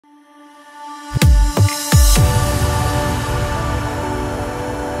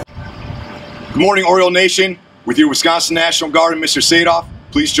Good morning, Oriole Nation. With your Wisconsin National Guard and Mr. Sadoff,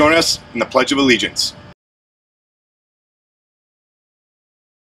 please join us in the Pledge of Allegiance.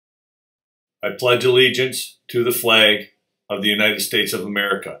 I pledge allegiance to the flag of the United States of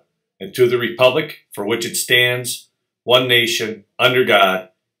America and to the republic for which it stands, one nation, under God,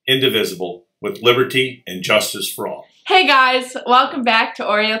 indivisible, with liberty and justice for all. Hey guys, welcome back to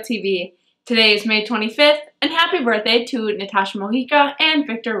Oriole TV. Today is May 25th, and happy birthday to Natasha Mojica and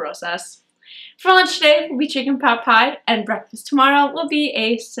Victor Rosas. For lunch today will be chicken pot pie, and breakfast tomorrow will be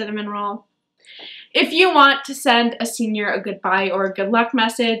a cinnamon roll. If you want to send a senior a goodbye or a good luck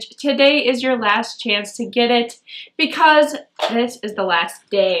message, today is your last chance to get it because this is the last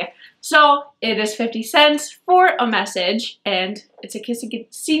day. So it is 50 cents for a message, and it's a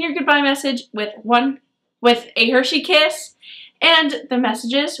senior goodbye message with a Hershey kiss, and the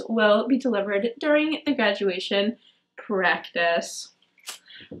messages will be delivered during the graduation practice.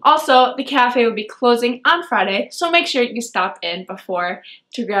 Also, the cafe will be closing on Friday, so make sure you stop in before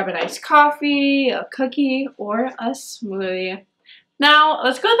to grab a nice coffee, a cookie, or a smoothie. Now,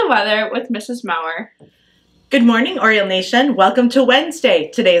 let's go to the weather with Mrs. Maurer. Good morning, Oriole Nation. Welcome to Wednesday.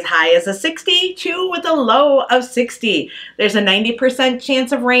 Today's high is a 62 with a low of 60. There's a 90%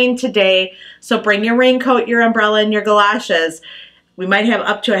 chance of rain today, so bring your raincoat, your umbrella, and your galoshes. We might have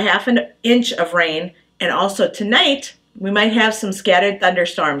up to a half an inch of rain, and also tonight, we might have some scattered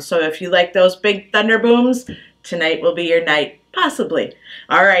thunderstorms. So if you like those big thunder booms, tonight will be your night, possibly.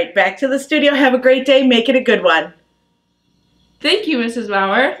 All right, back to the studio. Have a great day. Make it a good one. Thank you, Mrs.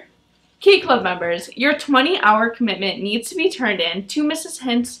 Maurer. Key Club members, your 20-hour commitment needs to be turned in to Mrs.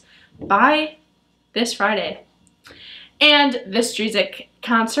 Hintz by this Friday. And the Strezic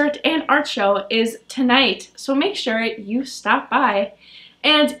concert and art show is tonight, so make sure you stop by.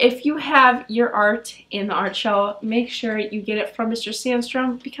 And if you have your art in the art show, make sure you get it from Mr.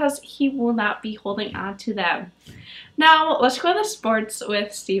 Sandstrom because he will not be holding on to them. Now, let's go to sports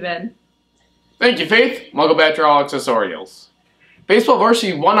with Steven. Thank you, Faith. Welcome back to All Access Orioles. Baseball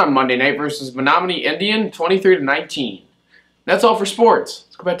varsity won on Monday night versus Menominee Indian 23-19. That's all for sports.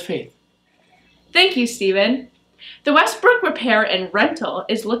 Let's go back to Faith. Thank you, Steven. The Westbrook Repair and Rental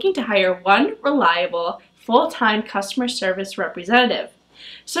is looking to hire one reliable, full-time customer service representative.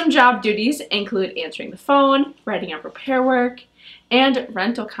 Some job duties include answering the phone, writing up repair work, and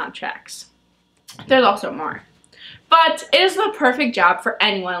rental contracts. There's also more. But it is the perfect job for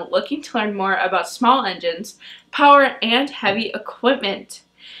anyone looking to learn more about small engines, power, and heavy equipment.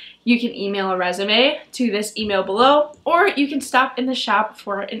 You can email a resume to this email below, or you can stop in the shop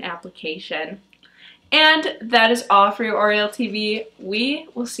for an application. And that is all for your Oriole TV. We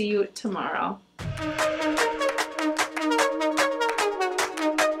will see you tomorrow.